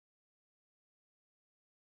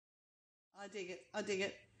I dig it. I dig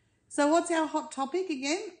it. So what's our hot topic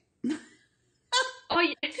again? Oh,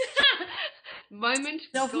 yeah. Moment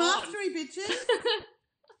Self-mastery, bitches.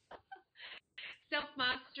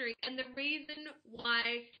 Self-mastery. And the reason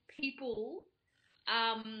why people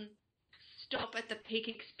stop at the peak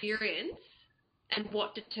experience and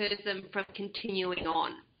what deters them from continuing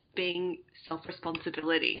on being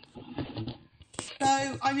self-responsibility.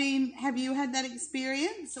 So, I mean, have you had that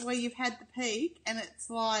experience where you've had the peak and it's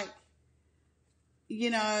like, you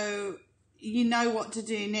know what to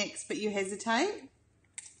do next, but you hesitate?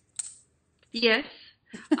 Yes.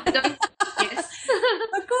 Yes.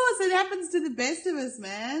 Of course, it happens to the best of us,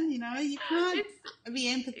 man. You know, you can't be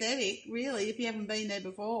empathetic, really, if you haven't been there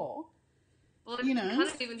before. Well, it kind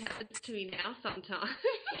of even happens to me now sometimes.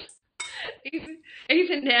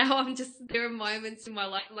 even now, there are moments in my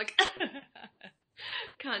life I'm like,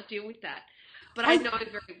 can't deal with that. But I know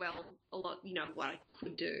very well a lot, what I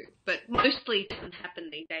could do. But mostly it doesn't happen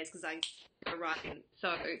these days because I go right in.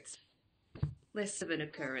 So it's less of an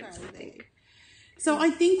occurrence, I think. So I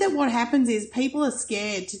think that what happens is people are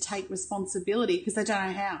scared to take responsibility because they don't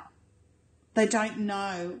know how. They don't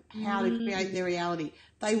know how to create their reality.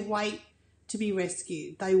 They wait to be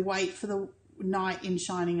rescued. They wait for the knight in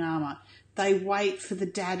shining armour. They wait for the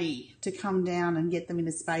daddy to come down and get them in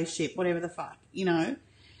a spaceship, whatever the fuck,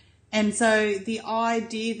 And so the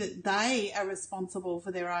idea that they are responsible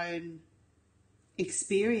for their own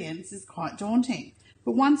experience is quite daunting.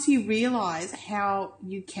 But once you realise how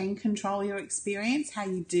you can control your experience, how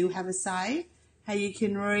you do have a say, how you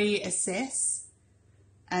can reassess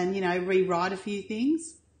and, rewrite a few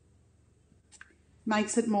things,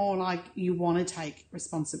 makes it more like you want to take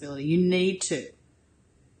responsibility. You need to.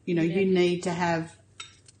 You need to have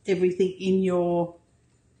everything in your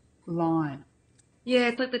line. Yeah,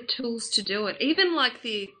 it's like the tools to do it. Even like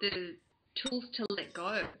the tools to let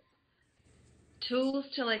go. Tools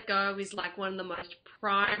to let go is like one of the most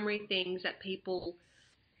primary things that people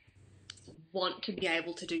want to be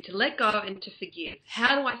able to do, to let go and to forgive.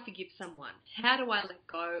 How do I forgive someone? How do I let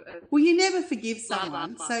go of... Well, you never forgive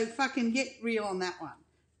someone, blah, blah, blah. So fucking get real on that one.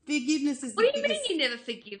 Forgiveness is What do you mean you never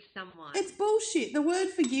forgive someone? It's bullshit. The word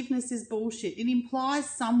forgiveness is bullshit. It implies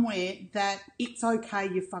somewhere that it's okay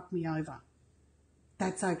you fuck me over.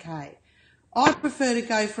 That's okay. I prefer to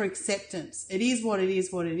go for acceptance. It is what it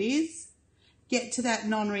is, what it is. Get to that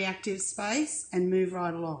non-reactive space and move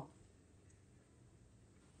right along.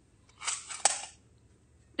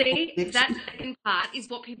 See, that second part is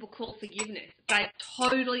what people call forgiveness. They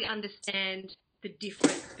totally understand the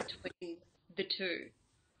difference between the two.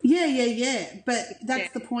 Yeah. But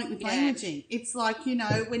that's the point with languaging. It's like,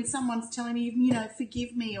 when someone's telling me,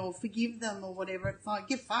 forgive me or forgive them or whatever, it's like,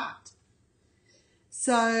 get fucked.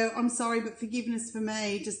 So I'm sorry, but forgiveness for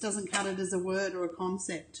me just doesn't cut it as a word or a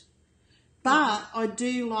concept. But I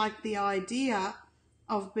do like the idea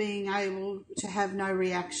of being able to have no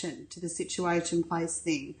reaction to the situation, place,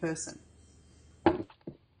 thing, person.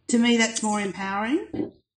 To me, that's more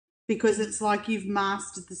empowering because it's like you've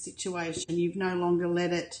mastered the situation. You've no longer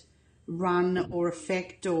let it run or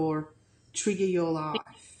affect or trigger your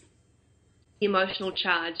life. The emotional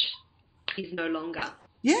charge is no longer.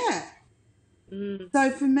 Yeah. So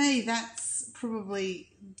for me, that's probably...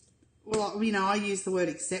 Well, I use the word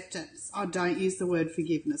acceptance. I don't use the word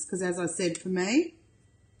forgiveness because, as I said, for me,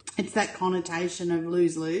 it's that connotation of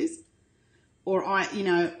lose-lose. Or I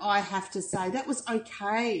have to say, that was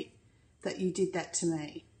okay that you did that to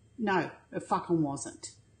me. No, it fucking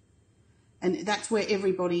wasn't. And that's where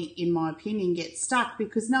everybody, in my opinion, gets stuck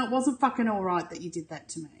because, no, it wasn't fucking all right that you did that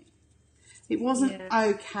to me. It wasn't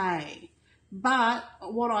okay. But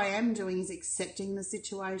what I am doing is accepting the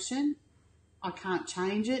situation. I can't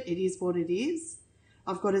change it. It is what it is.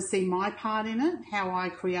 I've got to see my part in it, how I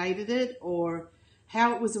created it, or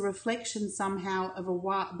how it was a reflection somehow of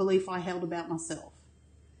a belief I held about myself.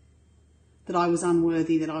 That I was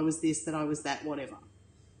unworthy, that I was this, that I was that, whatever.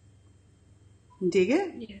 Dig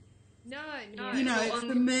it? Yeah. No.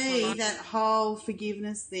 For me, that whole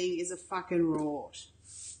forgiveness thing is a fucking rort.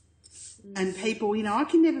 And people, I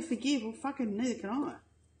can never forgive. Well, fucking neither can I.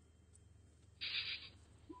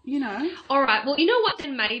 All right. Well, you know what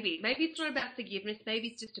then maybe? Maybe it's not about forgiveness. Maybe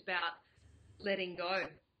it's just about letting go.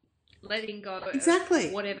 Letting go Exactly.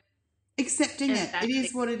 of whatever. Accepting it. It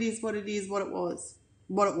is what it is, what it is, what it was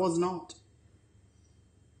not.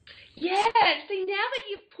 Yeah. See, now that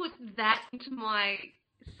you've put that into my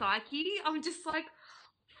psyche, I'm just like,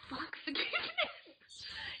 fuck forgiveness.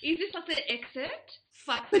 Is this like an excerpt?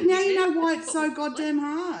 Fuck But forgiveness. now you know why it's so goddamn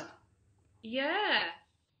hard. Yeah.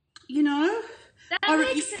 That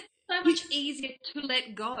makes it so much easier to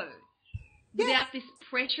let go. without this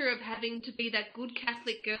pressure of having to be that good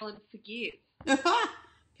Catholic girl and forgive.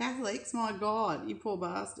 Catholics, my God, you poor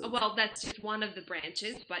bastard. Well, that's just one of the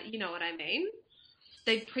branches, but you know what I mean.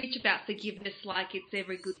 They preach about forgiveness like it's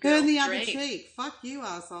every good girl's Turn the dream. other cheek. Fuck you,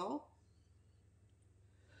 asshole.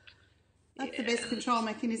 That's the best control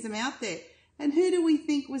mechanism out there. And who do we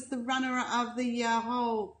think was the runner of the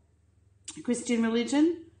whole Christian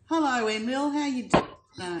religion? Hello, Emil. How you doing?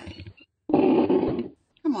 No.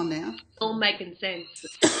 Come on now. All making sense.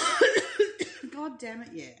 God damn it,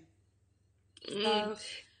 yeah. So,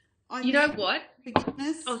 you know what?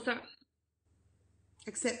 Forgiveness. Oh, sorry.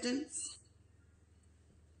 Acceptance.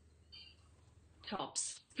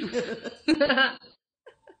 Tops.